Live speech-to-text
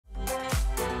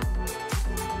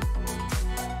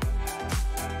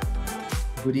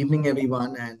Good evening,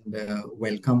 everyone, and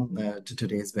welcome to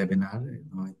today's webinar.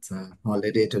 It's a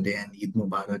holiday today, and Eid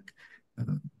Mubarak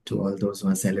to all those who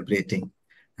are celebrating.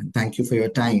 And thank you for your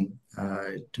time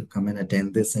to come and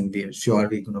attend this. And we are sure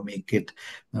we're going to make it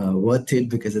worth it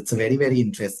because it's a very, very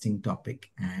interesting topic.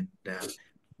 And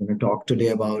we're going to talk today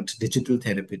about digital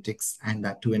therapeutics and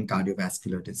that too in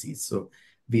cardiovascular disease. So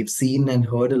we've seen and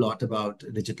heard a lot about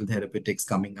digital therapeutics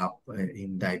coming up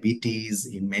in diabetes,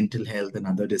 in mental health, and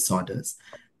other disorders.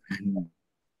 And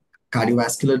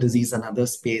cardiovascular disease, another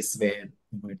space where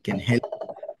it can help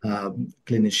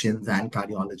clinicians and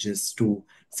cardiologists to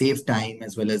save time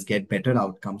as well as get better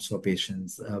outcomes for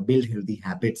patients, build healthy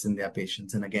habits in their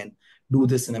patients, and again, do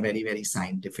this in a very, very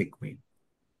scientific way.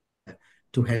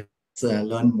 To help us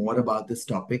learn more about this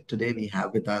topic, today we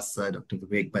have with us Dr.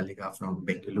 Vivek Baliga from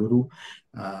Bengaluru,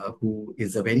 who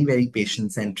is a very, very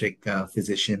patient-centric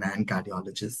physician and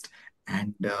cardiologist.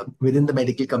 And within the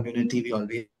medical community, we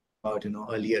always about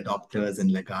early adopters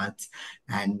and laggards,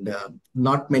 and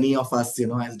not many of us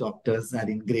as doctors are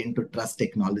ingrained to trust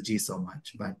technology so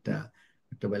much, but Dr.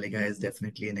 Baliga is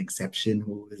definitely an exception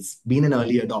who has been an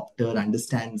early adopter,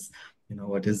 understands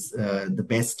what is the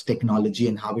best technology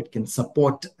and how it can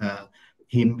support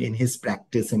him in his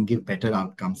practice and give better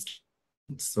outcomes.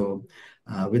 So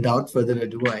without further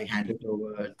ado, I hand it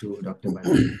over to Dr.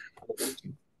 Baliga.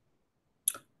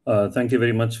 Thank you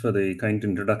very much for the kind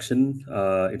introduction.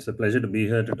 It's a pleasure to be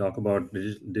here to talk about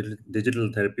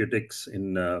digital therapeutics,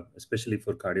 especially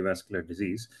for cardiovascular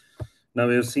disease. Now,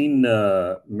 we have seen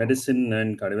medicine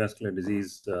and cardiovascular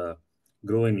disease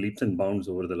grow in leaps and bounds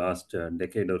over the last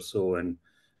decade or so. And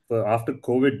after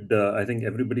COVID, I think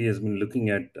everybody has been looking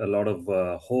at a lot of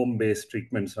home-based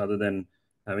treatments rather than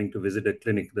having to visit a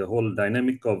clinic. The whole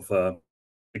dynamic of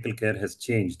medical care has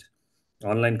changed.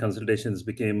 Online consultations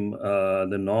became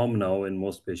the norm now in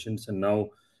most patients. And now,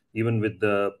 even with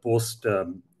the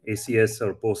post-ACS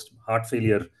or post-heart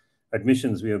failure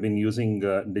admissions, we have been using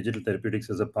digital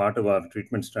therapeutics as a part of our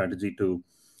treatment strategy to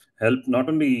help not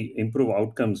only improve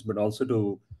outcomes, but also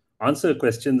to answer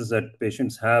questions that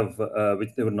patients have, which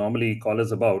they would normally call us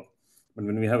about. But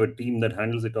when we have a team that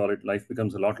handles it all, life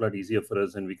becomes a lot easier for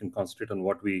us, and we can concentrate on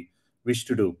what we wish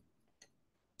to do.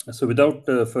 So without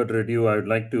further ado, I would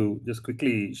like to just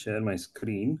quickly share my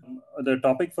screen. The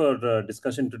topic for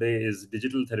discussion today is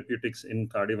digital therapeutics in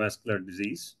cardiovascular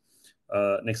disease.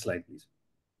 Next slide, please.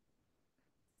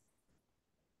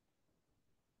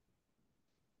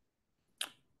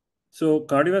 So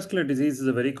cardiovascular disease is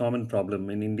a very common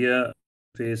problem. In India,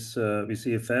 we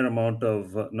see a fair amount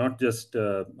of not just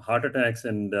heart attacks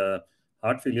and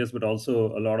heart failures, but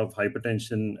also a lot of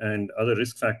hypertension and other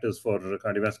risk factors for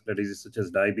cardiovascular disease, such as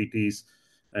diabetes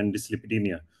and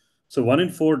dyslipidemia. So 1 in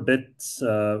 4 deaths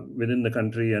within the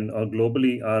country and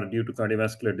globally are due to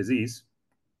cardiovascular disease.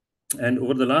 And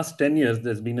over the last 10 years,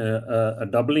 there's been a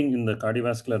doubling in the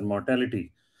cardiovascular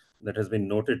mortality that has been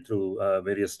noted through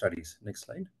various studies. Next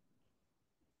slide.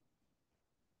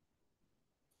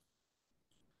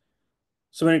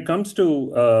 So when it comes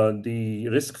to the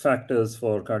risk factors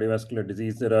for cardiovascular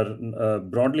disease, there are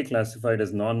broadly classified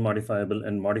as non-modifiable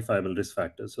and modifiable risk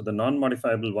factors. So the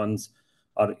non-modifiable ones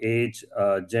are age,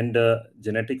 gender,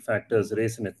 genetic factors,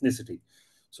 race, and ethnicity.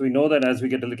 So we know that as we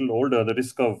get a little older, the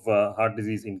risk of heart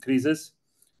disease increases.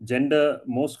 Gender,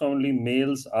 most commonly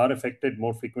males are affected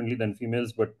more frequently than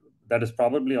females, but that is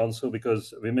probably also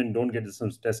because women don't get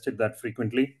themselves tested that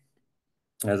frequently.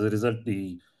 As a result,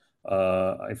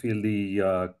 I feel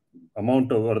the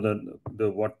amount of, or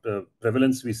the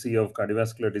prevalence we see of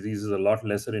cardiovascular disease is a lot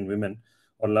lesser in women,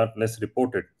 or a lot less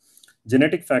reported.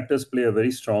 Genetic factors play a very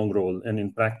strong role, and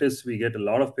in practice, we get a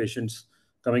lot of patients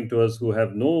coming to us who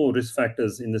have no risk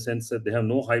factors, in the sense that they have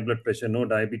no high blood pressure, no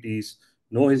diabetes,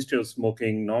 no history of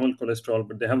smoking, normal cholesterol,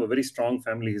 but they have a very strong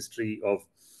family history of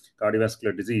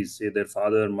cardiovascular disease. Say their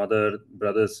father, mother,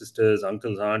 brothers, sisters,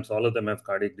 uncles, aunts, all of them have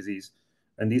cardiac disease.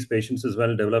 And these patients as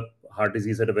well develop heart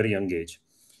disease at a very young age.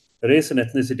 Race and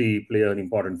ethnicity play an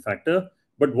important factor,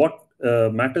 but what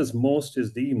matters most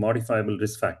is the modifiable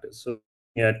risk factors. So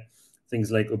looking at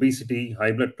things like obesity,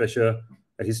 high blood pressure,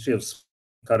 a history of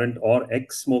current or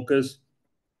ex-smokers,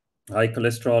 high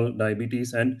cholesterol,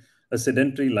 diabetes, and a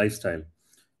sedentary lifestyle.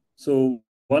 So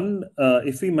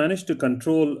if we manage to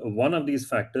control one of these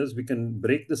factors, we can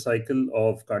break the cycle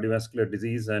of cardiovascular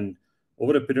disease and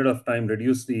over a period of time,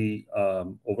 reduce the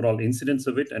overall incidence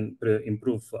of it and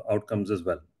improve outcomes as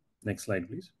well. Next slide,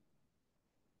 please.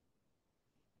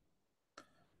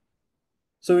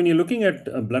 So when you're looking at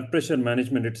blood pressure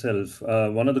management itself,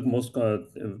 one of the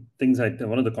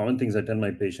common things I tell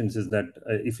my patients is that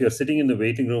if you're sitting in the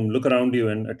waiting room, look around you,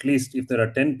 and at least if there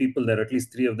are 10 people there, at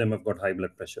least 3 of them have got high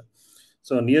blood pressure.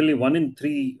 So nearly 1 in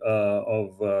 3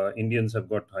 of Indians have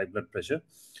got high blood pressure.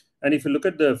 And if you look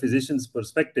at the physicians'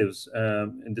 perspectives,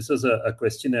 and this was a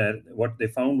questionnaire, what they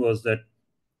found was that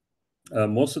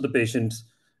most of the patients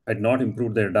had not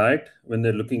improved their diet when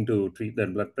they're looking to treat their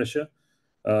blood pressure.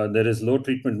 There is low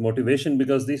treatment motivation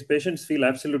because these patients feel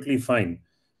absolutely fine.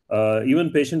 Even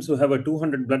patients who have a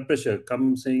 200 blood pressure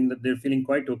come saying that they're feeling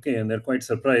quite okay, and they're quite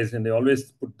surprised, and they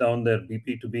always put down their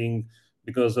BP to being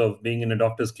because of being in a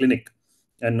doctor's clinic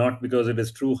and not because it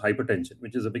is true hypertension,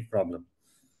 which is a big problem.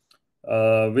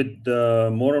 With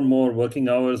more and more working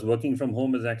hours, working from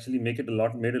home has actually made it a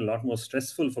lot more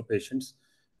stressful for patients.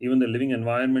 Even the living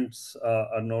environments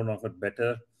are no longer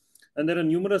better. And there are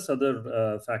numerous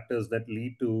other factors that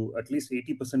lead to at least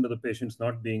 80% of the patients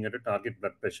not being at a target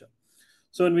blood pressure.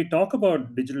 So when we talk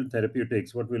about digital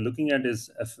therapeutics, what we're looking at is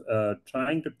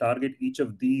trying to target each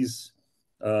of these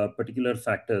particular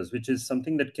factors, which is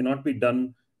something that cannot be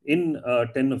done in a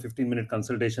 10 or 15-minute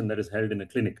consultation that is held in a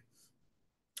clinic.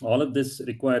 All of this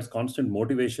requires constant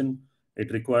motivation.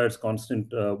 It requires constant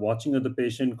watching of the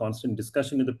patient, constant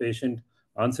discussion with the patient,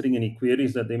 answering any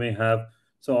queries that they may have.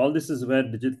 So all this is where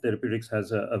digital therapeutics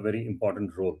has a very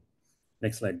important role.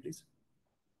 Next slide, please.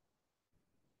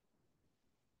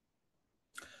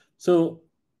 So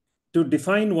to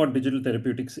define what digital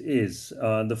therapeutics is,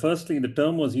 the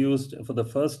term was used for the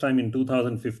first time in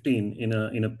 2015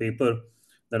 in a paper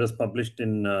that was published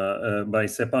by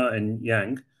Sepa and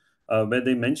Yang, where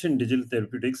they mentioned digital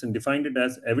therapeutics and defined it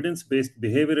as evidence-based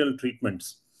behavioral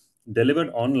treatments delivered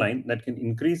online that can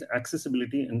increase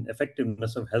accessibility and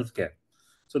effectiveness of healthcare.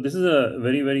 So this is a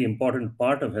very, very important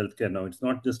part of healthcare now. It's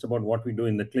not just about what we do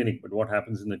in the clinic, but what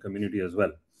happens in the community as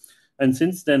well. And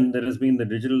since then, there has been the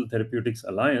Digital Therapeutics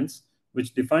Alliance,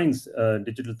 which defines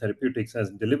digital therapeutics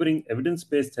as delivering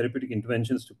evidence-based therapeutic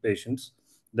interventions to patients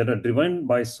that are driven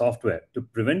by software to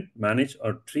prevent, manage,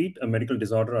 or treat a medical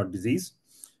disorder or disease.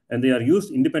 And they are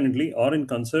used independently or in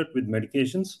concert with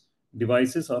medications,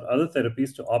 devices, or other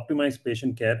therapies to optimize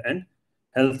patient care and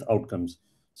health outcomes.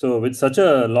 So with such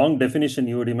a long definition,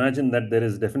 you would imagine that there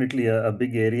is definitely a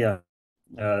big area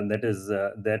that is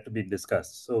there to be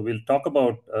discussed. So we'll talk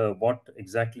about what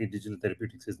exactly digital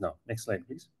therapeutics is now. Next slide,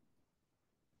 please.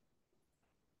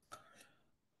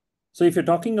 So if you're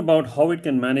talking about how it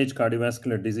can manage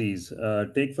cardiovascular disease,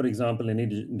 take, for example, any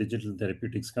digital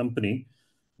therapeutics company,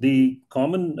 the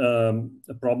common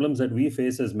problems that we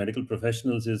face as medical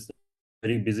professionals is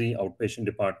very busy outpatient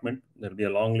department. There'll be a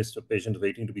long list of patients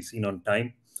waiting to be seen on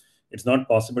time. It's not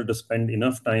possible to spend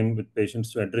enough time with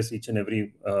patients to address each and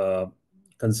every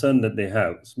concern that they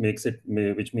have,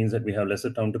 which means that we have lesser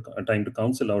time to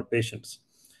counsel our patients.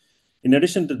 In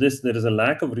addition to this, there is a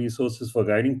lack of resources for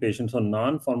guiding patients on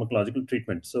non-pharmacological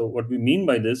treatment. So what we mean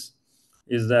by this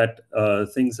is that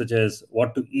things such as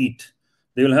what to eat,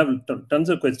 they will have tons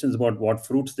of questions about what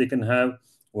fruits they can have,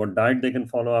 what diet they can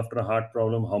follow after a heart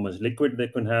problem, how much liquid they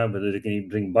can have, whether they can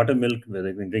drink buttermilk,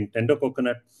 whether they can drink tender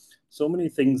coconut. So many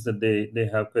things that they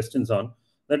have questions on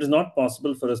that is not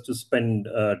possible for us to spend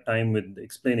time with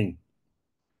explaining.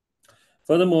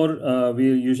 Furthermore, we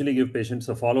usually give patients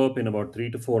a follow-up in about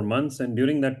 3 to 4 months. And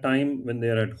during that time, when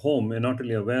they're at home, they're not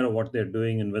really aware of what they're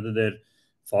doing and whether they're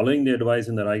following the advice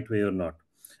in the right way or not.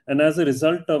 And as a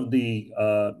result of the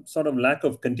sort of lack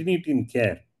of continuity in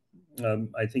care,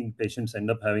 I think patients end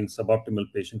up having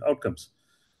suboptimal patient outcomes.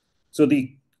 So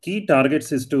the key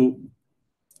targets is to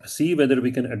see whether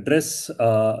we can address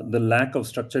the lack of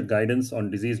structured guidance on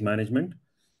disease management,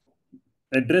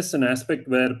 address an aspect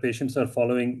where patients are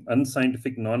following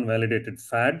unscientific, non-validated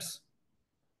fads.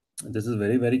 This is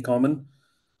very, very common.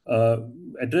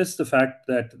 Address the fact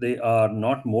that they are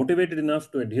not motivated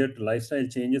enough to adhere to lifestyle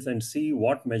changes and see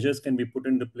what measures can be put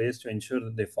into place to ensure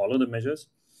that they follow the measures,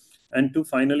 and to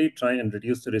finally try and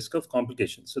reduce the risk of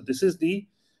complications. So this is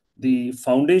the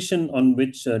foundation on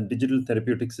which digital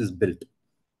therapeutics is built.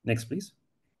 Next, please.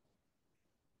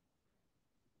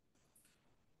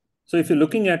 So if you're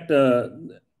looking at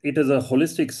it as a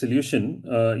holistic solution,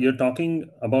 you're talking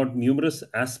about numerous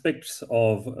aspects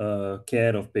of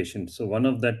care of patients. So one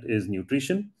of that is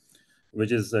nutrition,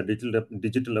 which is a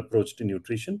digital approach to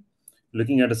nutrition,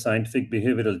 looking at a scientific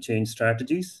behavioral change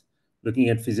strategies, looking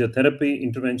at physiotherapy,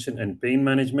 intervention, and pain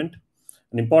management.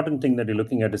 An important thing that you're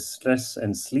looking at is stress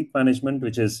and sleep management,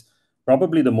 which is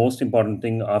probably the most important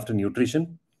thing after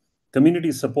nutrition.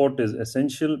 Community support is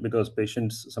essential because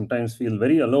patients sometimes feel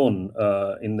very alone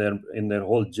in their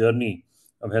whole journey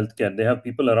of healthcare. They have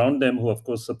people around them who, of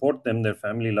course, support them, their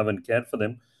family love and care for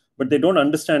them, but they don't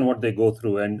understand what they go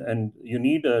through. And you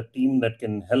need a team that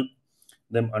can help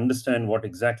them understand what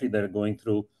exactly they're going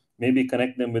through, maybe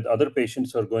connect them with other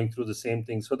patients who are going through the same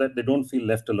thing so that they don't feel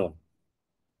left alone.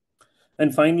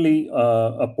 And finally,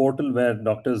 a portal where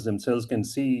doctors themselves can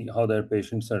see how their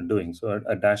patients are doing. So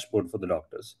a dashboard for the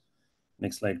doctors.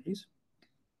 Next slide, please.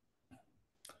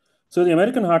 So the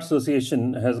American Heart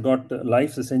Association has got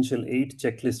Life's Essential 8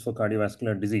 checklist for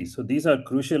cardiovascular disease. So these are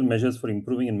crucial measures for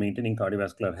improving and maintaining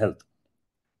cardiovascular health.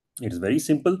 It is very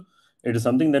simple. It is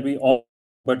something that we all,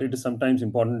 but it is sometimes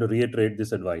important to reiterate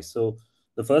this advice. So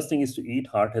the first thing is to eat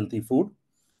heart healthy food.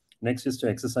 Next is to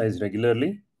exercise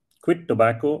regularly, quit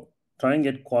tobacco, try and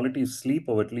get quality sleep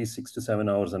of at least 6 to 7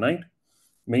 hours a night,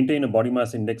 maintain a body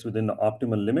mass index within the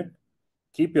optimal limit,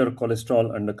 keep your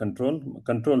cholesterol under control,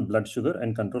 control blood sugar,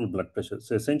 and control blood pressure.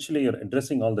 So essentially, you're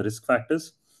addressing all the risk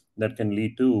factors that can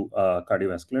lead to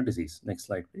cardiovascular disease. Next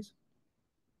slide, please.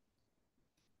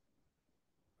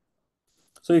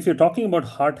 So if you're talking about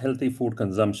heart healthy food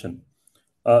consumption,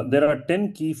 there are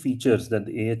 10 key features that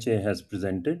the AHA has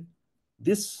presented.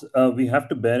 This, we have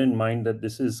to bear in mind that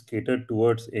this is catered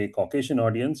towards a Caucasian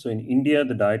audience. So in India,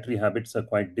 the dietary habits are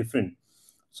quite different.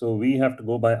 So we have to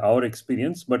go by our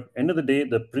experience, but end of the day,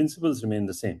 the principles remain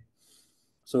the same.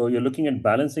 So you're looking at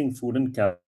balancing food and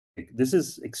calorie. This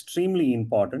is extremely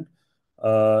important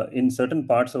in certain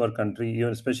parts of our country,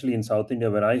 even especially in South India,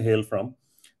 where I hail from.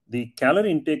 The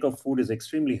calorie intake of food is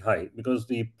extremely high because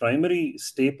the primary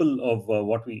staple of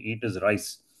what we eat is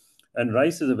rice. And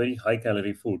rice is a very high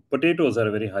calorie food. Potatoes are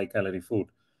a very high calorie food.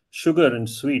 Sugar and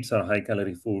sweets are high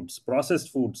calorie foods.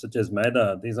 Processed foods such as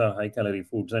maida, these are high calorie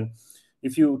foods. And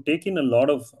if you take in a lot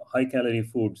of high calorie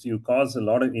foods, you cause a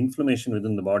lot of inflammation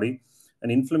within the body.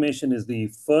 And inflammation is the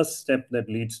first step that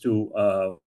leads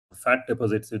to fat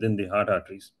deposits within the heart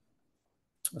arteries.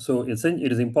 So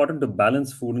it is important to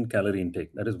balance food and calorie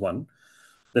intake. That is one.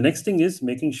 The next thing is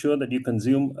making sure that you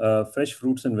consume fresh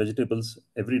fruits and vegetables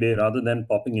every day rather than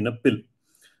popping in a pill.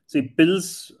 See,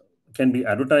 pills can be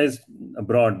advertised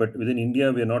abroad, but within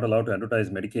India, we are not allowed to advertise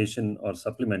medication or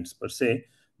supplements per se,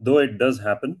 though it does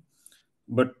happen.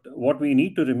 But what we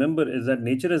need to remember is that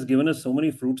nature has given us so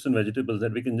many fruits and vegetables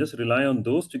that we can just rely on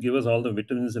those to give us all the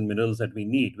vitamins and minerals that we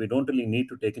need. We don't really need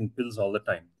to take in pills all the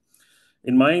time.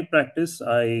 In my practice,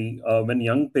 when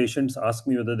young patients ask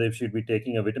me whether they should be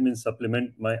taking a vitamin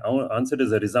supplement, my answer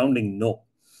is a resounding no.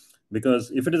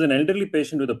 Because if it is an elderly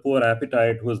patient with a poor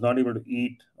appetite who is not able to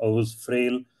eat or who's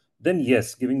frail, then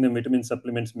yes, giving them vitamin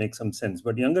supplements makes some sense.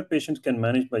 But younger patients can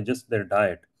manage by just their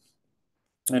diet.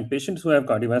 And patients who have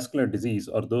cardiovascular disease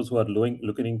or those who are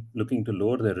looking to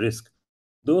lower their risk,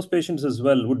 those patients as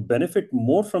well would benefit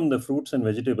more from the fruits and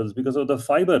vegetables because of the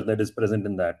fiber that is present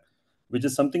in that, which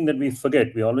is something that we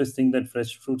forget. We always think that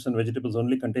fresh fruits and vegetables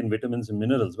only contain vitamins and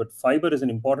minerals, but fiber is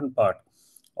an important part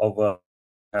of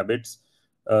habits.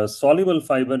 Soluble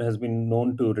fiber has been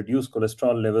known to reduce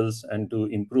cholesterol levels and to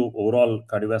improve overall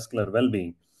cardiovascular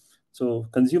well-being. So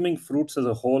consuming fruits as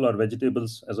a whole or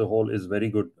vegetables as a whole is very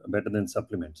good, better than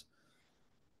supplements.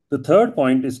 The third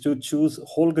point is to choose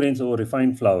whole grains over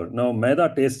refined flour. Now,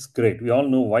 maida tastes great. We all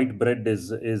know white bread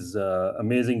is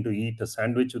amazing to eat. A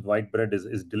sandwich with white bread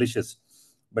is delicious.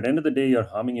 But end of the day, you're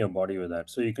harming your body with that.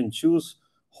 So you can choose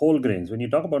whole grains. When you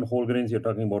talk about whole grains, you're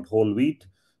talking about whole wheat.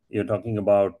 You're talking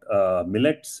about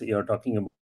millets. You're talking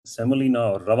about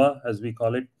semolina or rava, as we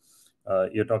call it.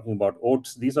 You're talking about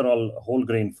oats. These are all whole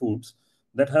grain foods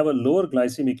that have a lower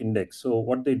glycemic index. So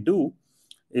what they do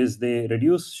is they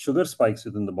reduce sugar spikes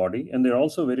within the body, and they're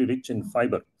also very rich in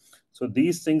fiber. So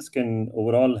these things can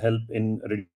overall help in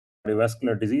reducing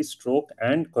cardiovascular disease, stroke,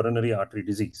 and coronary artery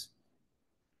disease.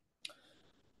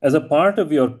 As a part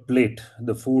of your plate,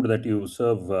 the food that you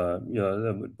serve,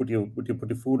 put your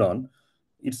food on,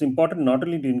 it's important not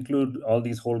only to include all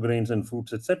these whole grains and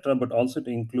fruits, etc., but also to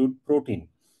include protein.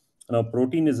 Now,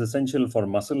 protein is essential for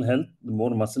muscle health. The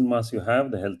more muscle mass you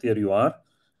have, the healthier you are.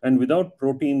 And without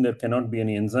protein, there cannot be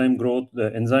any enzyme growth,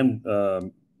 the enzyme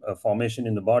formation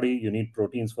in the body. You need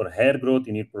proteins for hair growth.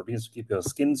 You need proteins to keep your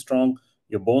skin strong,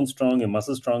 your bones strong, your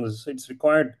muscles strong. So it's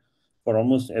required for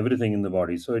almost everything in the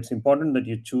body. So it's important that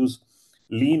you choose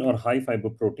lean or high fiber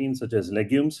proteins such as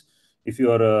legumes. If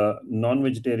you are a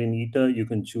non-vegetarian eater, you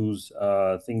can choose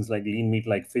things like lean meat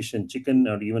like fish and chicken,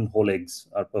 or even whole eggs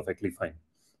are perfectly fine.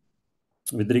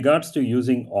 With regards to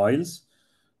using oils,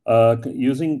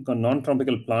 using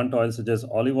non-tropical plant oils such as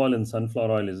olive oil and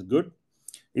sunflower oil is good.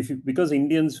 Because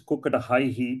Indians cook at a high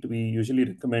heat, we usually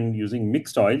recommend using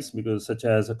mixed oils, such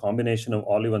as a combination of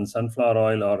olive and sunflower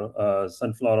oil, or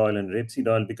sunflower oil and rapeseed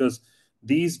oil, because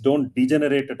these don't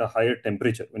degenerate at a higher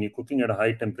temperature. When you're cooking at a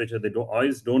high temperature,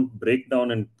 oils don't break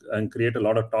down and create a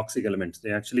lot of toxic elements.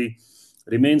 They actually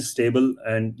remain stable,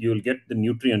 and you'll get the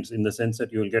nutrients, in the sense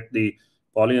that you'll get the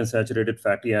polyunsaturated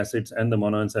fatty acids and the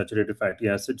monounsaturated fatty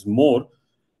acids more.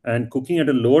 And cooking at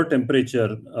a lower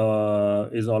temperature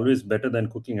is always better than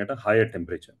cooking at a higher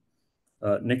temperature.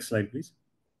 Next slide, please.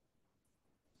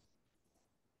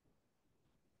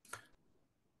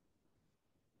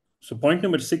 So point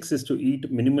number 6 is to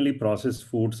eat minimally processed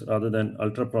foods rather than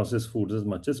ultra processed foods as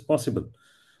much as possible.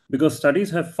 Because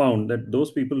studies have found that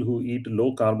those people who eat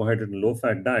low carbohydrate and low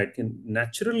fat diet can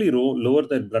naturally lower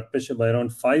their blood pressure by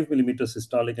around 5 millimeters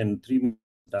systolic and 3 millimeters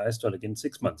diastolic in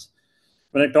 6 months.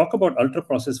 When I talk about ultra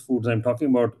processed foods, I'm talking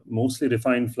about mostly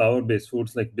refined flour based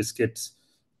foods like biscuits,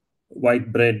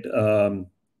 white bread,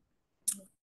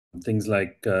 things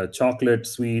like chocolate,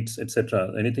 sweets,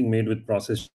 etc. Anything made with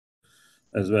processed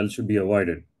as well should be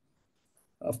avoided.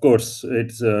 Of course,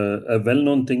 it's a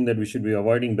well-known thing that we should be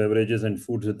avoiding beverages and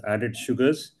foods with added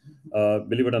sugars.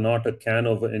 Believe it or not, a can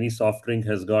of any soft drink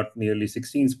has got nearly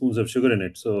 16 spoons of sugar in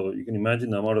it. So you can imagine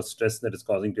the amount of stress that it's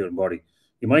causing to your body.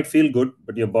 You might feel good,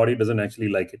 but your body doesn't actually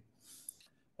like it.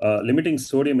 Limiting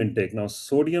sodium intake. Now,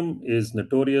 sodium is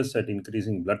notorious at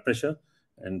increasing blood pressure,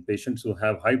 and patients who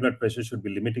have high blood pressure should be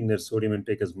limiting their sodium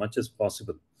intake as much as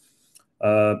possible.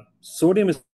 Sodium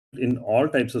is in all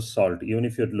types of salt. Even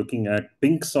if you're looking at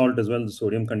pink salt as well, the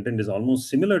sodium content is almost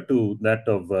similar to that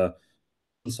of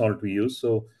salt we use.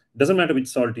 So it doesn't matter which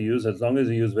salt you use, as long as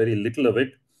you use very little of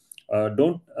it.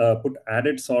 Don't put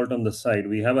added salt on the side.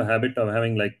 We have a habit of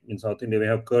having, like in South India, we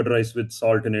have curd rice with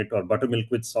salt in it or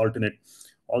buttermilk with salt in it.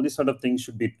 All these sort of things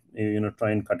should be,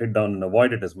 try and cut it down and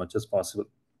avoid it as much as possible.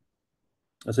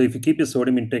 So if you keep your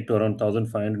sodium intake to around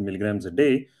 1,500 milligrams a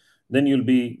day, then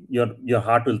your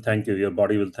heart will thank you, your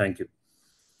body will thank you.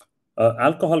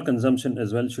 Alcohol consumption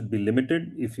as well should be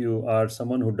limited. If you are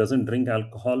someone who doesn't drink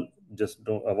alcohol, just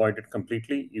don't avoid it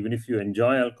completely. Even if you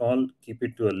enjoy alcohol, keep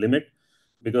it to a limit,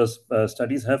 because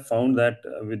studies have found that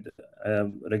with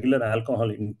regular alcohol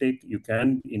intake, you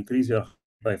can increase your heart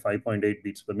by 5.8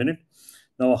 beats per minute.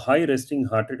 Now, a high resting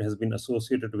heart rate has been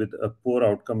associated with a poor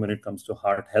outcome when it comes to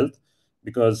heart health,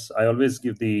 because I always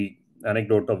give the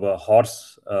anecdote of a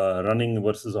horse running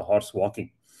versus a horse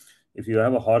walking. If you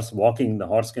have a horse walking, the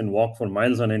horse can walk for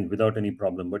miles on end without any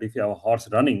problem. But if you have a horse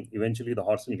running, eventually the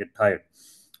horse will get tired.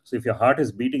 So if your heart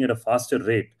is beating at a faster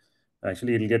rate,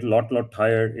 actually it'll get a lot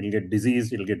tired, it'll get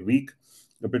diseased, it'll get weak.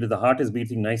 But if the heart is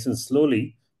beating nice and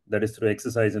slowly, that is through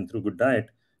exercise and through good diet,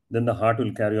 then the heart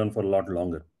will carry on for a lot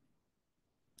longer.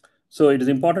 So it is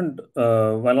important,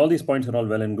 while all these points are all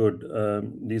well and good,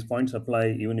 these points apply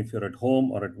even if you're at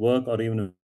home or at work or even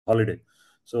on holiday.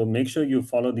 So make sure you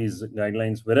follow these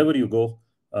guidelines wherever you go,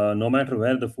 no matter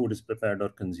where the food is prepared or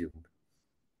consumed.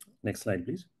 Next slide,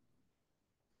 please.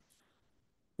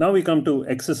 Now we come to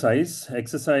exercise.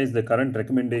 Exercise, the current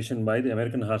recommendation by the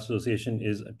American Heart Association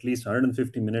is at least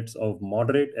 150 minutes of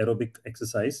moderate aerobic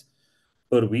exercise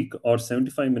per week, or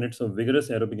 75 minutes of vigorous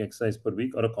aerobic exercise per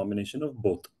week, or a combination of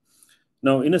both.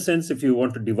 Now, in a sense, if you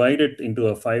want to divide it into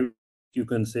a 5, you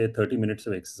can say 30 minutes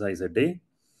of exercise a day.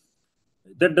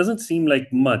 That doesn't seem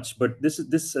like much, but this,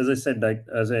 as I said,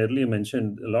 as I earlier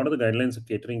mentioned, a lot of the guidelines are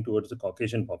catering towards the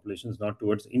Caucasian populations, not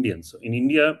towards Indians. So in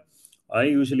India, I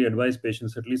usually advise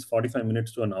patients at least 45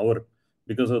 minutes to an hour,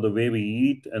 because of the way we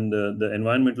eat and the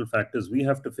environmental factors we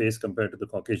have to face compared to the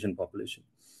Caucasian population.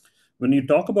 When you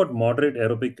talk about moderate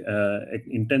aerobic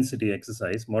intensity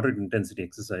exercise,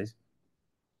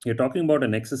 you're talking about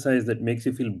an exercise that makes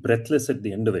you feel breathless at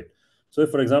the end of it. So if,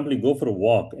 for example, you go for a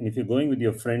walk, and if you're going with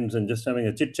your friends and just having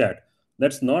a chit chat,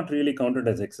 that's not really counted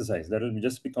as exercise. That will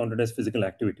just be counted as physical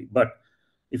activity. But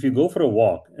if you go for a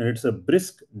walk and it's a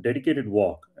brisk, dedicated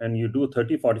walk, and you do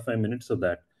 30, 45 minutes of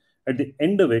that, at the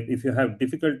end of it, if you have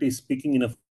difficulty speaking in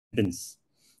a sentence,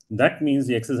 that means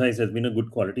the exercise has been a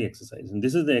good quality exercise. And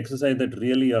this is the exercise that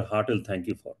really your heart will thank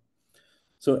you for.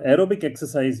 So aerobic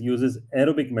exercise uses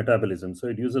aerobic metabolism. So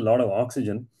it uses a lot of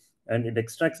oxygen, and it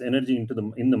extracts energy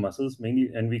in the muscles mainly,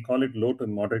 and we call it low to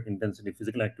moderate intensity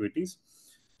physical activities.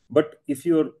 But if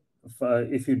you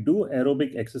do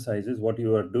aerobic exercises, what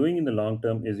you are doing in the long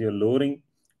term is you're lowering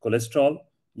cholesterol,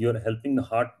 you're helping the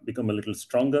heart become a little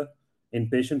stronger. In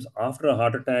patients after a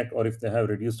heart attack, or if they have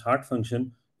reduced heart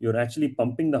function, you're actually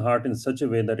pumping the heart in such a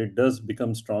way that it does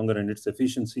become stronger and its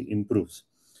efficiency improves.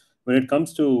 When it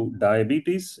comes to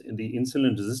diabetes, the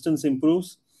insulin resistance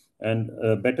improves, and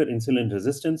better insulin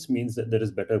resistance means that there is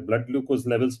better blood glucose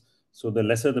levels, so the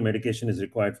lesser the medication is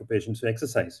required for patients to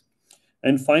exercise.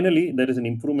 And finally, there is an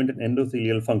improvement in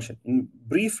endothelial function.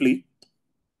 Briefly,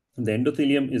 the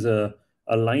endothelium is a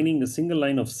a single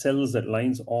line of cells that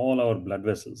lines all our blood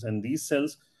vessels. And these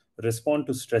cells respond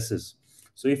to stresses.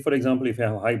 So if, for example, if you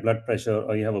have high blood pressure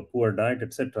or you have a poor diet,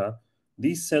 etc.,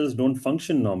 these cells don't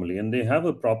function normally, and they have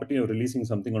a property of releasing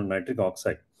something called nitric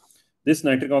oxide. This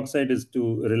nitric oxide is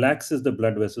to relaxes the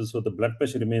blood vessels, so the blood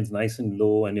pressure remains nice and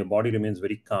low and your body remains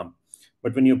very calm.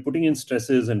 But when you're putting in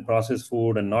stresses and processed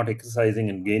food and not exercising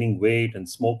and gaining weight and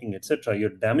smoking, etc., you're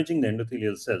damaging the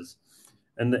endothelial cells.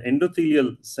 And the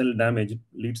endothelial cell damage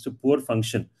leads to poor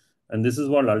function. And this is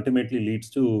what ultimately leads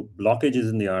to blockages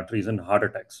in the arteries and heart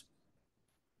attacks.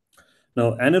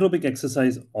 Now, anaerobic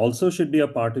exercise also should be a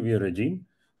part of your regime.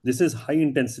 This is high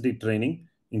intensity training,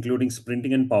 including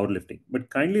sprinting and powerlifting. But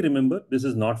kindly remember, this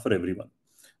is not for everyone.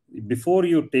 Before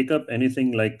you take up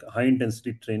anything like high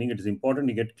intensity training, it is important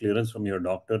to get clearance from your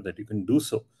doctor that you can do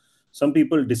so. Some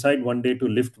people decide one day to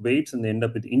lift weights and they end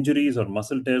up with injuries or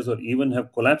muscle tears or even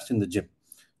have collapsed in the gym.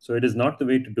 So it is not the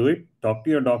way to do it. Talk to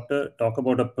your doctor, talk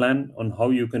about a plan on how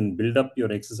you can build up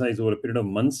your exercise over a period of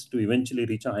months to eventually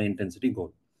reach a high intensity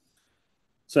goal.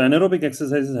 So anaerobic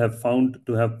exercises have found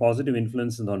to have positive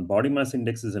influences on body mass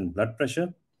indexes and blood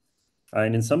pressure.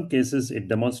 And in some cases, it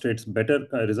demonstrates better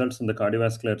results in the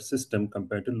cardiovascular system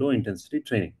compared to low intensity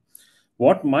training.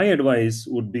 What my advice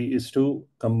would be is to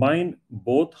combine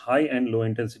both high and low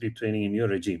intensity training in your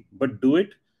regime, but do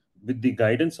it with the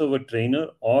guidance of a trainer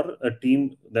or a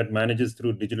team that manages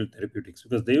through Digital Therapeutics,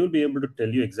 because they will be able to tell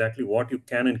you exactly what you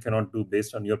can and cannot do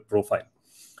based on your profile.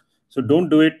 So don't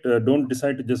do it. Don't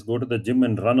decide to just go to the gym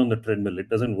and run on the treadmill. It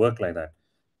doesn't work like that.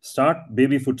 Start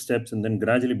baby footsteps and then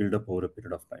gradually build up over a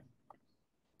period of time.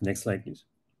 Next slide, please.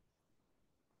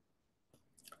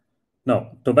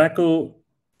 Now, tobacco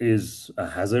is a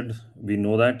hazard. We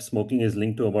know that smoking is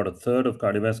linked to about a third of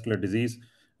cardiovascular disease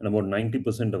and about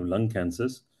 90% of lung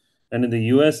cancers. And in the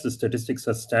US, the statistics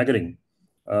are staggering.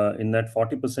 In that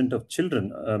 40% of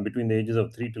children between the ages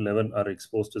of 3 to 11 are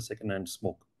exposed to secondhand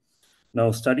smoke.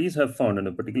 Now, studies have found,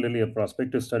 and particularly a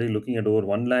prospective study looking at over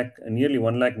 1 lakh, nearly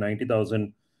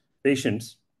 1,90,000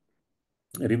 patients,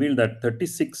 revealed that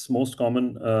 36 most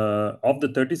common of the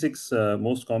 36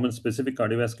 most common specific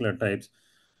cardiovascular types,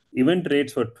 event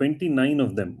rates for 29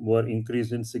 of them were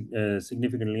increased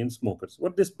significantly in smokers.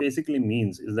 What this basically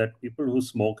means is that people who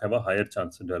smoke have a higher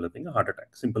chance of developing a heart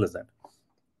attack. Simple as that.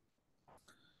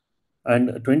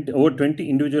 And over 20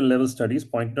 individual level studies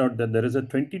pointed out that there is a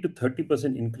 20 to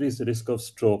 30% increased risk of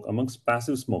stroke amongst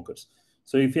passive smokers.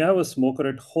 So if you have a smoker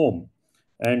at home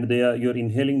and you're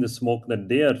inhaling the smoke that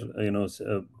they are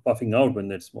puffing out when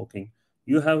they're smoking,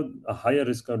 you have a higher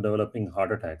risk of developing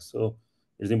heart attacks. So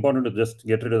it's important to just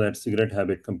get rid of that cigarette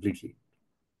habit completely.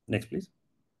 Next, please.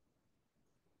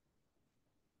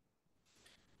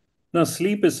 Now,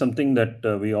 sleep is something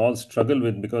that we all struggle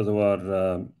with because of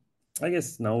our, I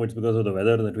guess now it's because of the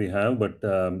weather that we have, but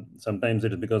sometimes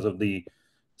it is because of the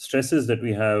stresses that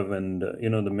we have and,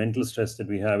 the mental stress that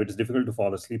we have. It is difficult to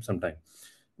fall asleep sometimes.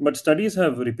 But studies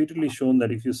have repeatedly shown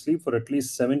that if you sleep for at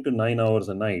least 7 to 9 hours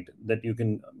a night, that you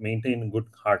can maintain good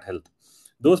heart health.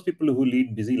 Those people who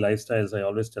lead busy lifestyles, I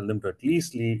always tell them to at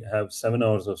least have 7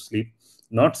 hours of sleep,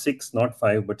 not 6, not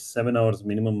 5, but 7 hours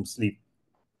minimum sleep.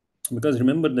 Because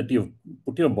remember that you've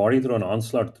put your body through an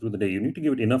onslaught through the day. You need to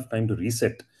give it enough time to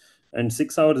reset. And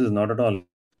 6 hours is not at all.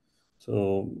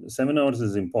 So 7 hours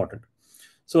is important.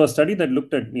 So a study that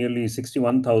looked at nearly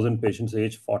 61,000 patients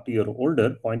aged 40 or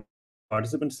older pointed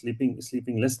participants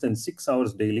sleeping less than 6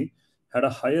 hours daily had a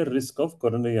higher risk of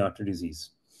coronary artery disease.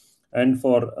 And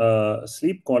for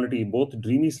sleep quality, both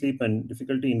dreamy sleep and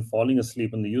difficulty in falling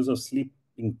asleep and the use of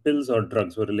sleeping pills or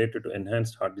drugs were related to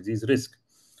enhanced heart disease risk.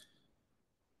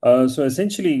 So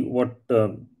essentially, what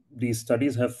these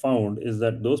studies have found is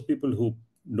that those people who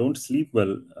don't sleep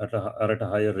well are at a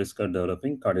higher risk of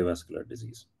developing cardiovascular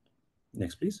disease.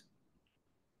 Next, please.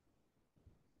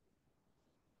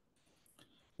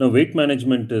 Now, weight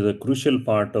management is a crucial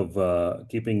part of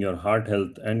keeping your heart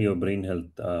health and your brain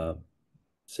health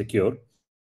secure.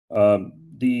 While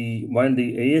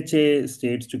the AHA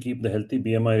states to keep the healthy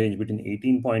BMI range between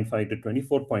 18.5 to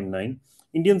 24.9,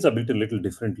 Indians are built a little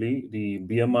differently. The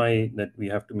BMI that we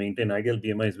have to maintain, ideal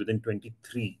BMI, is within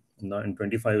 23, and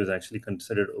 25 is actually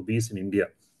considered obese in India.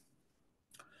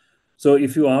 So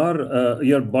if you are,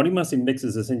 your body mass index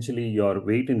is essentially your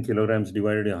weight in kilograms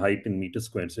divided your height in meters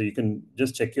squared. So you can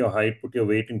just check your height, put your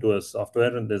weight into a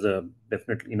software, and there's a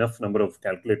definitely enough number of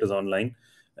calculators online,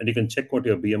 and you can check what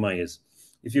your BMI is.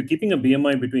 If you're keeping a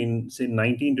BMI between, say,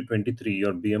 19 to 23,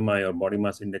 your BMI or body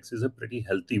mass index is a pretty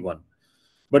healthy one.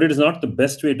 But it is not the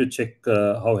best way to check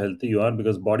how healthy you are,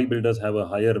 because bodybuilders have a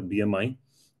higher BMI.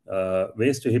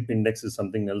 Waist to hip index is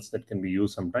something else that can be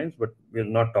used sometimes, but we'll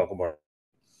not talk about it.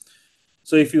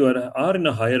 So if you are in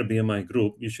a higher BMI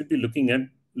group, you should be looking at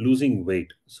losing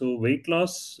weight. So weight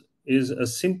loss is a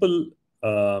simple,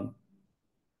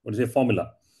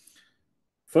 formula.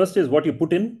 First is what you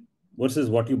put in versus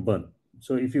what you burn.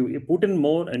 So if you put in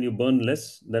more and you burn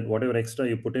less, that whatever extra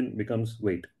you put in becomes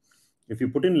weight. If you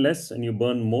put in less and you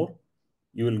burn more,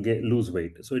 you will lose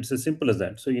weight. So it's as simple as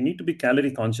that. So you need to be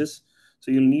calorie conscious.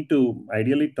 So you'll need to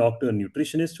ideally talk to a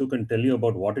nutritionist who can tell you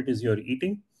about what it is you're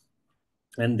eating,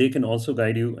 and they can also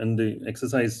guide you. And the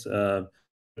exercise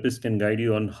therapist can guide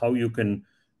you on how you can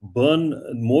burn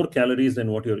more calories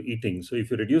than what you're eating. So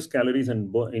if you reduce calories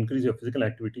and increase your physical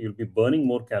activity, you'll be burning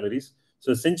more calories.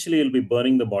 So essentially, you'll be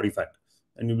burning the body fat,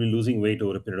 and you'll be losing weight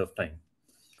over a period of time.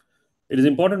 It is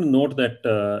important to note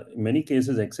that in many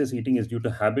cases, excess eating is due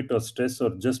to habit or stress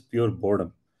or just pure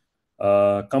boredom.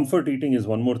 Comfort eating is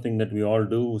one more thing that we all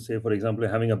do. Say, for example,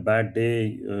 having a bad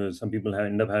day, some people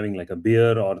end up having like a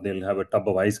beer, or they'll have a tub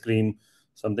of ice cream,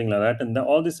 something like that. And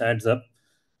all this adds up.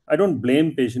 I don't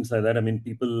blame patients like that. I mean,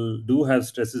 people do have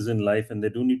stresses in life and they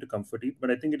do need to comfort eat. But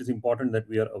I think it is important that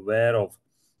we are aware of,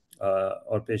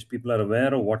 or people are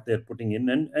aware of what they're putting in,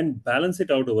 and balance it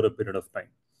out over a period of time.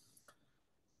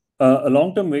 A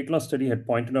long-term weight loss study had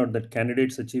pointed out that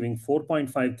candidates achieving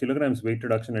 4.5 kilograms weight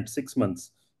reduction at 6 months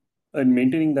and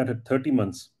maintaining that at 30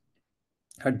 months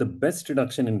had the best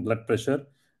reduction in blood pressure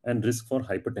and risk for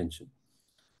hypertension.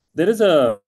 There is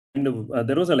a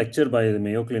there was a lecture by the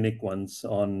Mayo Clinic once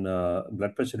on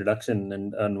blood pressure reduction,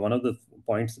 and one of the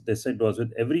points that they said was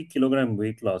with every kilogram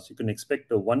weight loss, you can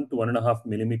expect a 1 to 1.5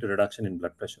 millimeter reduction in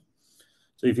blood pressure.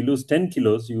 So if you lose 10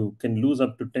 kilos, you can lose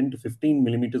up to 10 to 15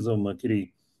 millimeters of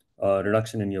mercury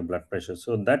reduction in your blood pressure.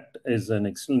 So that is an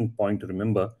excellent point to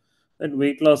remember, that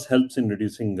weight loss helps in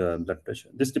reducing blood pressure.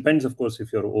 This depends, of course,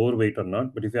 if you're overweight or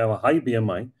not. But if you have a high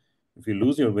BMI, if you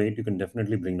lose your weight, you can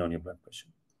definitely bring down your blood pressure.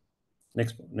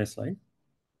 Next slide.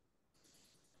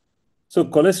 So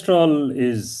cholesterol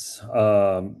is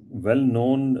well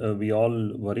known. We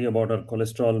all worry about our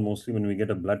cholesterol mostly when we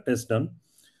get a blood test done.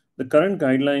 The current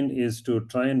guideline is to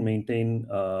try and maintain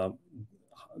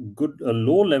good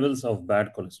low levels of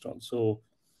bad cholesterol. So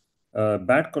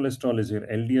bad cholesterol is your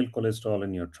LDL cholesterol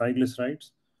and your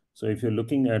triglycerides. So if you're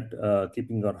looking at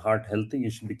keeping your heart healthy, you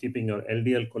should be keeping your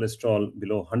LDL cholesterol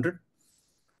below 100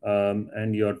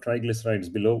 and your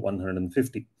triglycerides below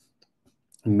 150.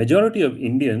 Majority of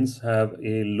Indians have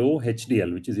a low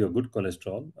HDL, which is your good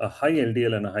cholesterol, a high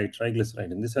LDL and a high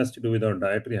triglyceride. And this has to do with our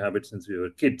dietary habits since we were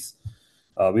kids.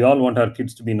 We all want our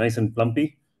kids to be nice and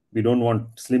plumpy. We don't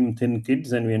want slim, thin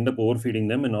kids, and we end up overfeeding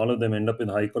them, and all of them end up with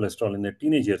high cholesterol in their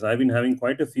teenage years. I've been having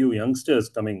quite a few youngsters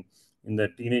coming in their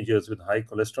teenage years with high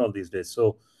cholesterol these days.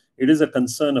 So it is a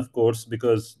concern, of course,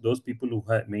 because those people who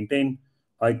maintain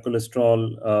high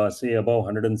cholesterol, say above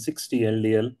 160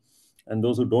 LDL, and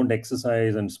those who don't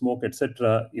exercise and smoke,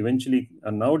 etc., eventually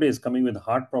are nowadays coming with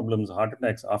heart problems, heart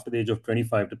attacks after the age of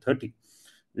 25 to 30.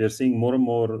 We are seeing more and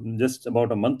more. Just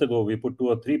about a month ago, we put 2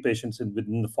 or 3 patients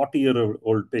within the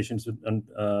 40-year-old patients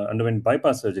underwent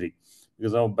bypass surgery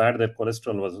because how bad their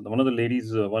cholesterol was. One of the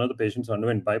ladies, one of the patients who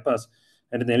underwent bypass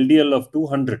had an LDL of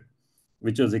 200,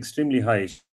 which was extremely high.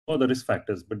 She saw the risk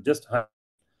factors, but just high.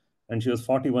 And she was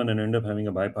 41 and ended up having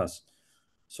a bypass.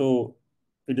 So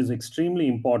it is extremely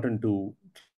important to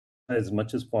try as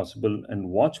much as possible and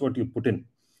watch what you put in.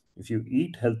 If you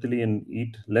eat healthily and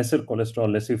eat lesser cholesterol,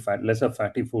 lesser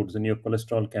fatty foods, then your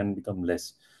cholesterol can become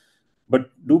less. But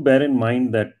do bear in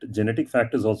mind that genetic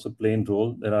factors also play a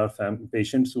role. There are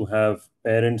patients who have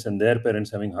parents and their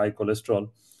parents having high cholesterol.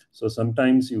 So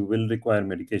sometimes you will require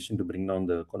medication to bring down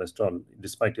the cholesterol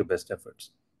despite your best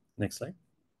efforts. Next slide.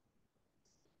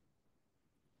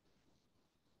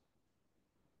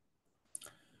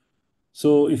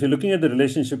 So if you're looking at the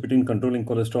relationship between controlling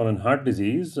cholesterol and heart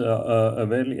disease,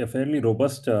 a fairly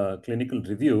robust clinical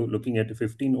review looking at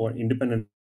 15 or independent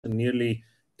nearly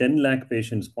 10 lakh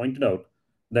patients pointed out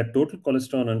that total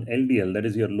cholesterol and LDL, that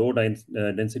is your low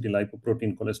density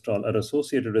lipoprotein cholesterol, are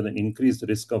associated with an increased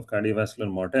risk of cardiovascular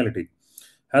mortality.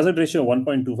 Hazard ratio of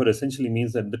 1.24 essentially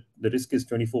means that the risk is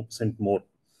 24% more.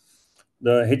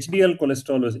 The HDL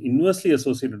cholesterol was inversely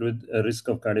associated with a risk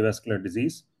of cardiovascular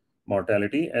disease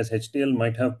mortality, as HDL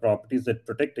might have properties that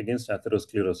protect against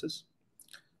atherosclerosis.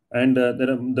 And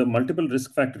the multiple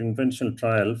risk factor interventional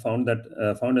trial found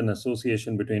an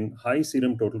association between high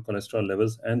serum total cholesterol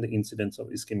levels and the incidence of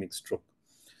ischemic stroke.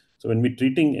 So when we're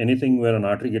treating anything where an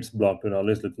artery gets blocked, we're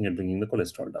always looking at bringing the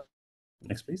cholesterol down.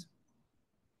 Next, please.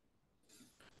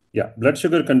 Yeah, blood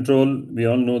sugar control. We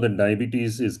all know that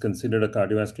diabetes is considered a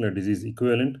cardiovascular disease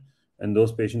equivalent, and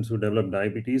those patients who develop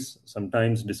diabetes,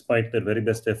 sometimes despite their very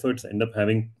best efforts, end up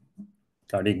having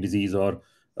cardiac disease or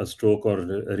a stroke or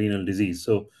a renal disease.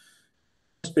 So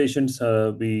most patients,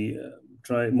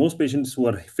 most patients who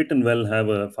are fit and well have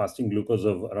a fasting glucose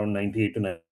of around 98 to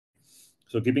 90.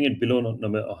 So keeping it below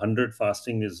 100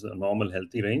 fasting is a normal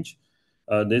healthy range.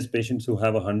 There's patients who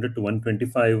have 100 to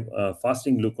 125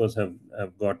 fasting glucose have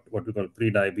got what we call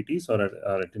pre-diabetes, or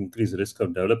are at increased risk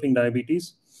of developing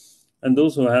diabetes. And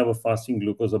those who have a fasting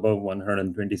glucose above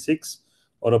 126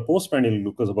 or a postprandial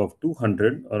glucose above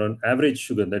 200 or an average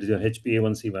sugar, that is your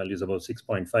HbA1c values above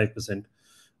 6.5%,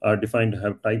 are defined to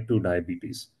have type 2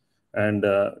 diabetes. And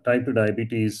type 2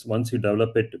 diabetes, once you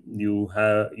develop it, you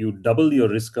double your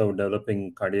risk of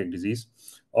developing cardiac disease,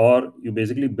 or you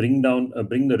basically bring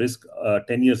the risk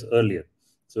 10 years earlier.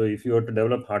 So if you were to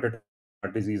develop heart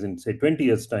disease in say 20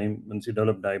 years time, once you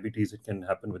develop diabetes, it can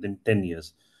happen within 10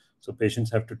 years. So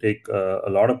patients have to take a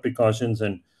lot of precautions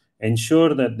and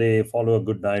ensure that they follow a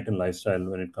good diet and lifestyle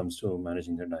when it comes to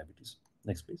managing their diabetes.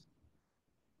 Next, please.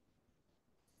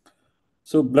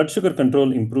 So blood sugar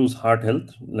control improves heart health.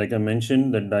 Like I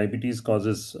mentioned, that diabetes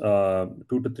causes 2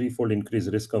 to 3-fold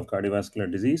increased risk of cardiovascular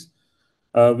disease.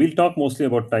 We'll talk mostly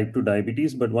about type 2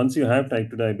 diabetes, but once you have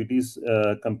type 2 diabetes,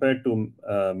 compared to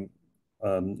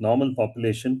normal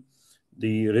population,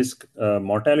 the risk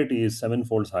mortality is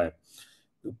 7-fold higher.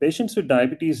 Patients with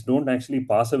diabetes don't actually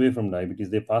pass away from diabetes,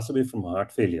 they pass away from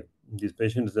heart failure. These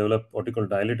patients develop what we call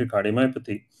dilated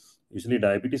cardiomyopathy, usually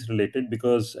diabetes related,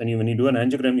 because when you do an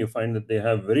angiogram, you find that they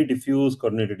have very diffuse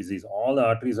coronary disease. All the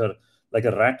arteries are like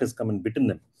a rat has come and bitten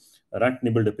them. A rat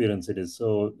nibbled appearance it is.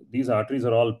 So these arteries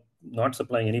are all not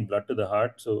supplying any blood to the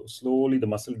heart. So slowly the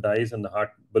muscle dies and the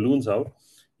heart balloons out.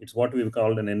 It's what we've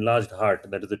called an enlarged heart.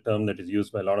 That is the term that is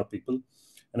used by a lot of people.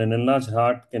 And an enlarged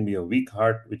heart can be a weak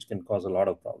heart, which can cause a lot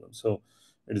of problems. So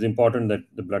it is important that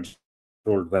the blood is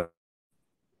controlled well.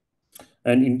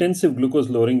 And intensive glucose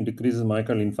lowering decreases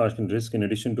myocardial infarction risk, in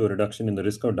addition to a reduction in the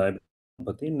risk of diabetes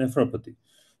and nephropathy.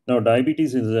 Now,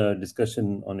 diabetes is a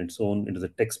discussion on its own. It is a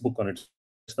textbook on its own.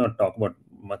 Let's not talk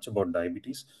much about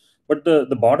diabetes. But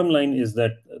the bottom line is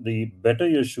that the better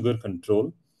your sugar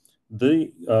control,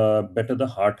 the better the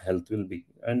heart health will be.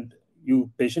 And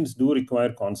patients do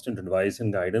require constant advice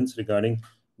and guidance regarding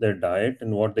their diet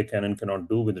and what they can and cannot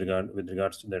do with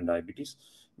regards to their diabetes.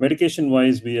 Medication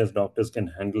wise, we as doctors can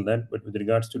handle that, but with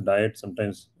regards to diet,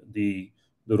 sometimes the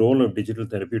role of digital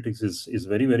therapeutics is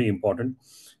very, very important,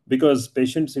 because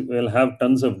patients will have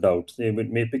tons of doubts. They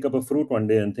may pick up a fruit one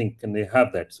day and think, can they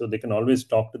have that? So they can always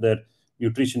talk to their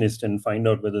nutritionist and find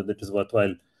out whether that is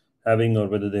worthwhile having, or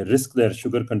whether they risk their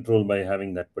sugar control by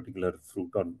having that particular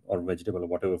fruit or vegetable or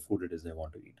whatever food it is they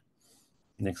want to eat.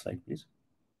 Next slide, please.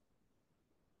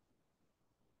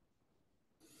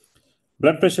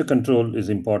 Blood pressure control is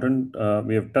important.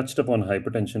 We have touched upon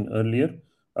hypertension earlier.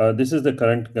 This is the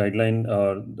current guideline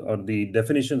or the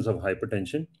definitions of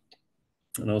hypertension.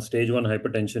 Now, stage 1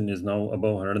 hypertension is now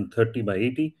above 130 by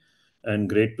 80, and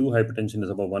grade 2 hypertension is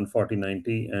above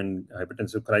 140/90, and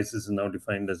hypertensive crisis is now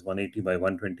defined as 180 by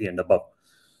 120 and above.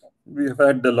 We have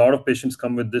had a lot of patients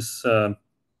come with this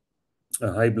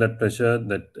high blood pressure,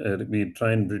 that we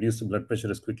try and reduce the blood pressure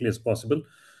as quickly as possible.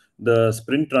 The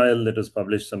sprint trial that was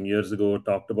published some years ago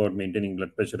talked about maintaining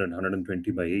blood pressure at 120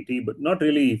 by 80, but not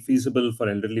really feasible for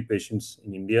elderly patients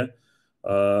in India.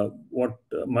 What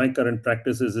my current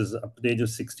practice is up to the age of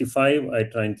 65, I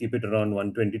try and keep it around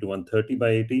 120 to 130 by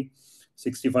 80.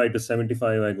 65 to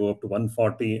 75, I go up to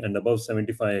 140, and above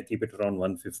 75, I keep it around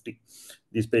 150.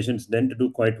 These patients tend to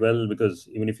do quite well, because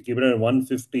even if you keep it at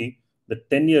 150, the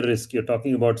 10-year risk, you're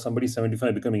talking about somebody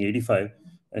 75 becoming 85.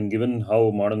 And given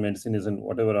how modern medicine is and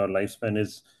whatever our lifespan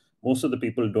is, most of the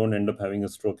people don't end up having a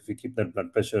stroke if you keep that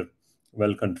blood pressure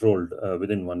well controlled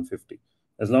within 150.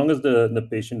 As long as the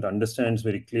patient understands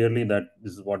very clearly that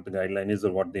this is what the guideline is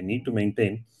or what they need to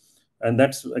maintain. And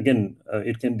that's, again,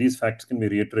 these facts can be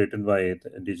reiterated by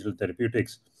digital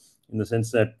therapeutics, in the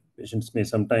sense that patients may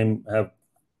sometimes have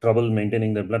trouble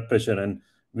maintaining their blood pressure, and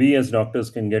we as doctors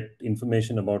can get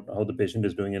information about how the patient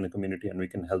is doing in the community, and we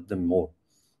can help them more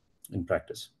in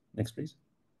practice. Next, please.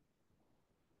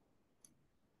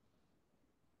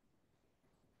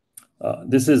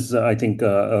 This is, I think,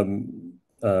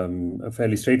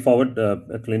 fairly straightforward.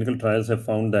 Clinical trials have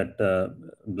found that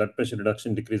blood pressure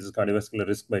reduction decreases cardiovascular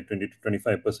risk by 20 to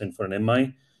 25% for an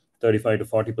MI, 35 to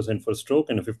 40% for stroke,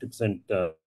 and a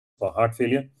 50% for heart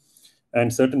failure.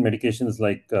 And certain medications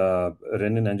like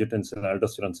renin-angiotensin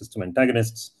aldosterone system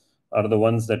antagonists are the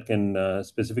ones that can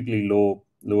specifically lower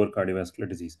cardiovascular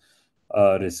disease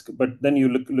risk. But then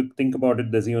you think about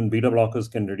it, there's even beta blockers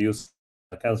can reduce.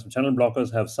 Calcium channel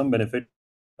blockers have some benefit,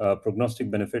 prognostic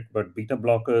benefit, but beta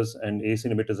blockers and ACE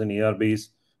inhibitors and ARBs,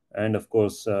 and of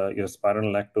course your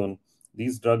spironolactone,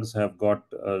 these drugs have got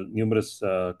numerous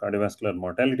cardiovascular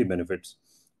mortality benefits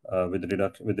with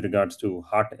regards to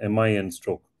heart MI and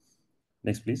stroke.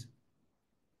 Next, please.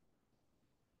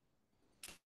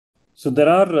 So there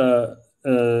are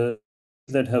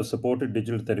that have supported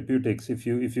digital therapeutics. If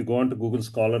you go on to Google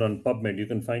Scholar on PubMed, you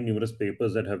can find numerous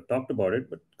papers that have talked about it.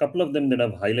 But a couple of them that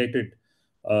I've highlighted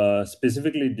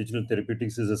specifically digital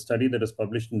therapeutics is a study that was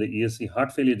published in the ESC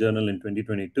Heart Failure Journal in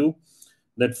 2022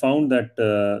 that found that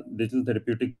digital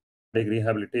therapeutic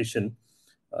rehabilitation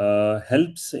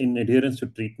helps in adherence to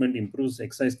treatment, improves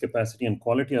exercise capacity and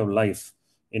quality of life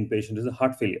in patients with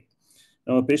heart failure.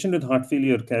 Now, a patient with heart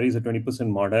failure carries a 20%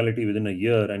 mortality within a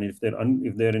year, and if they're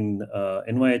in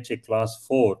NYHA class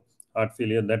 4 heart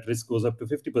failure, that risk goes up to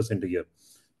 50% a year.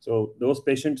 So those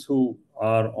patients who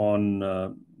are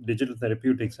on digital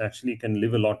therapeutics actually can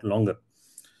live a lot longer.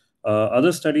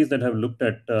 Other studies that have looked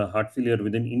at heart failure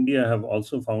within India have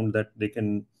also found that they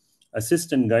can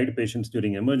assist and guide patients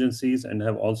during emergencies and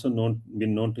have also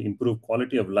been known to improve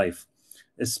quality of life,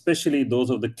 especially those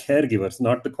of the caregivers,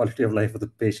 not the quality of life of the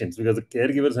patients, because the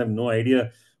caregivers have no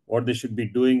idea what they should be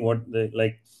doing,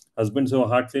 like husbands who have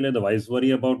heart failure, the wives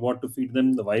worry about what to feed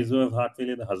them, the wives who have heart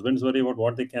failure, the husbands worry about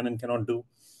what they can and cannot do.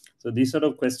 So these sort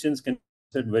of questions can be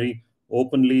said very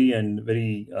openly and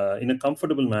very in a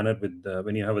comfortable manner with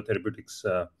when you have a therapeutics,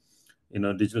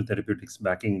 digital therapeutics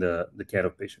backing the care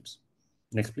of patients.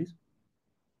 Next, please.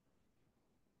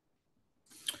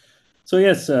 So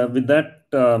yes, with that,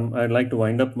 I'd like to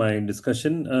wind up my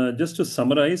discussion. Just to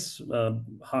summarize,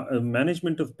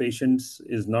 management of patients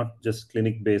is not just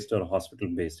clinic-based or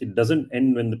hospital-based. It doesn't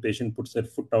end when the patient puts their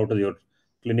foot out of your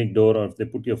clinic door or if they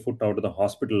put your foot out of the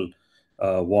hospital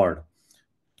ward.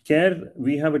 Care,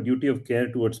 we have a duty of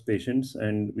care towards patients,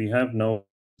 and we have now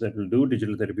that will do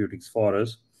digital therapeutics for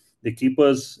us. They keep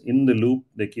us in the loop.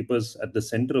 They keep us at the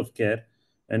center of care,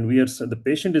 and the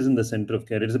patient is in the center of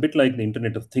care. It's a bit like the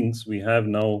Internet of Things. We have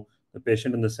now the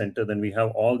patient in the center, then we have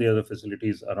all the other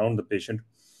facilities around the patient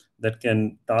that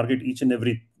can target each and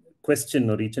every question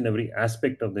or each and every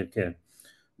aspect of their care.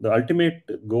 The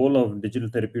ultimate goal of digital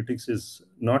therapeutics is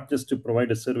not just to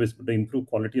provide a service, but to improve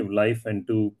quality of life and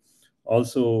to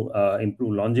also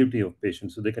improve longevity of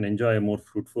patients so they can enjoy a more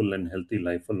fruitful and healthy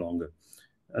life for longer.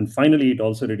 And finally, it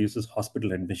also reduces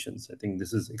hospital admissions. I think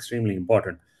this is extremely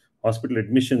important. Hospital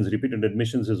admissions, repeated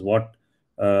admissions is what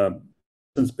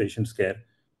patients care.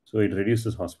 So it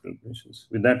reduces hospital admissions.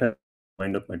 With that, I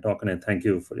wind up my talk and I thank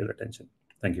you for your attention.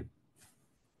 Thank you.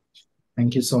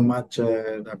 Thank you so much,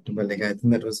 Dr. Baliga. I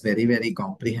think that was very, very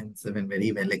comprehensive and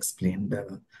very well explained.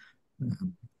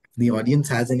 If the audience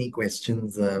has any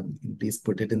questions, please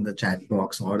put it in the chat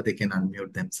box or they can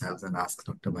unmute themselves and ask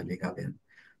Dr. Baliga.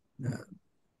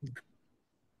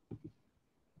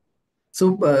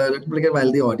 So, Dr. Baliga,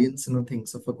 while the audience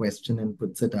thinks of a question and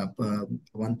puts it up,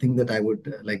 one thing that I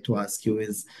would like to ask you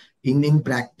is, in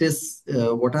practice,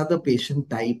 what are the patient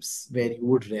types where you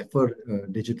would refer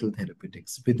digital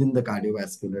therapeutics within the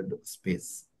cardiovascular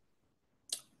space?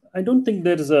 I don't think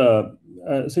there is so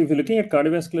if you're looking at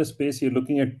cardiovascular space, you're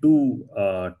looking at two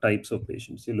types of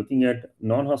patients. You're looking at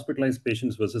non-hospitalized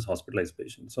patients versus hospitalized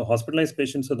patients. So hospitalized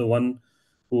patients are the one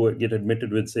who get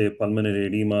admitted with, say, pulmonary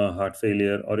edema, heart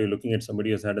failure, or you're looking at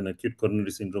somebody who's had an acute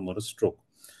coronary syndrome or a stroke.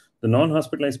 The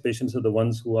non-hospitalized patients are the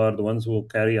ones who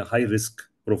carry a high risk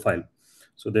profile.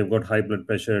 So they've got high blood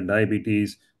pressure,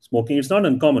 diabetes, smoking. It's not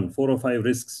uncommon, 4 or 5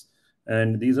 risks.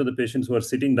 And these are the patients who are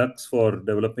sitting ducks for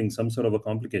developing some sort of a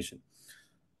complication.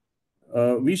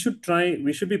 We should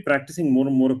be practicing more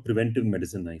and more of preventive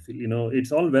medicine, I feel.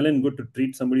 It's all well and good to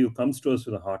treat somebody who comes to us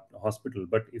to the hospital.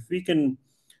 But if we can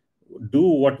do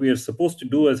what we are supposed to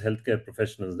do as healthcare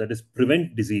professionals, that is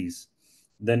prevent disease,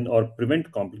 or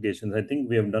prevent complications, I think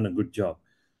we have done a good job.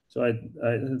 So I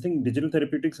think digital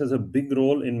therapeutics has a big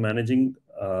role in managing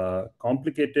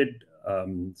complicated,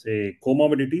 say,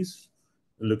 comorbidities,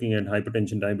 looking at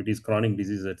hypertension, diabetes, chronic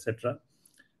diseases, etc.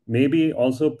 Maybe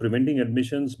also preventing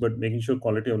admissions, but making sure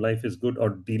quality of life is good or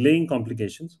delaying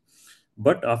complications.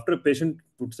 But after a patient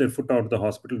puts their foot out of the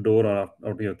hospital door or out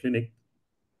of your clinic,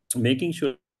 making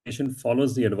sure the patient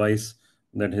follows the advice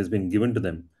that has been given to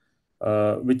them,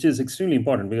 which is extremely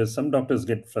important because some doctors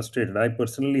get frustrated. I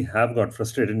personally have got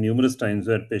frustrated numerous times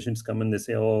where patients come and they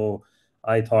say, oh,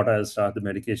 I thought I'll start the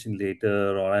medication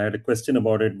later, or I had a question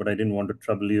about it, but I didn't want to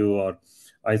trouble you, or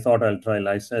I thought I'll try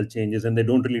lifestyle changes, and they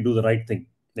don't really do the right thing.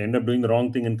 They end up doing the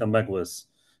wrong thing and come back worse.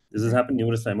 This has happened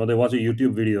numerous times. Or they watch a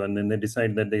YouTube video and then they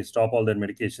decide that they stop all their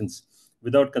medications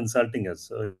without consulting us.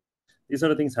 So these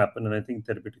sort of things happen, and I think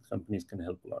therapeutic companies can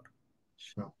help a lot.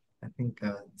 Sure. I think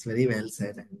it's very well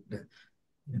said. And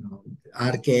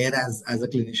our care as a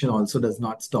clinician also does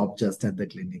not stop just at the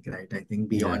clinic, right? I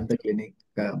think Yeah, beyond the clinic,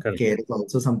 correct. care is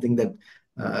also something that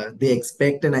they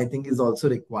expect, and I think is also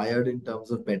required in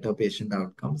terms of better patient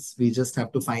outcomes. We just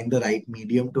have to find the right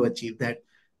medium to achieve that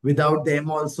without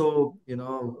them also,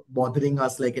 bothering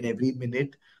us like in every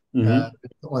minute with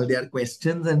all their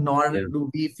questions, and nor Yeah, do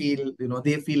we feel,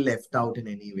 they feel left out in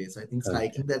any way. So I think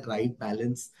correct. striking that right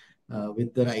balance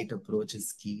with the right approach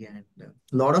is key, and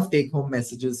a lot of take home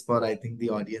messages for, I think, the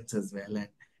audience as well, and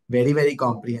very, very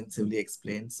comprehensively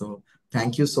explained. So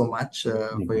thank you so much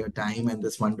for your time and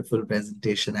this wonderful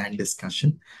presentation and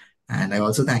discussion. And I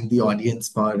also thank the audience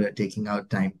for taking out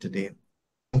time today.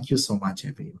 Thank you so much,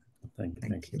 everyone. Thank you.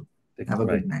 Thank Thank you. you. Take Have care. a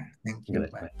Bye. good night. Thank you.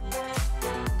 Good night.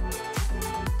 Bye. Bye.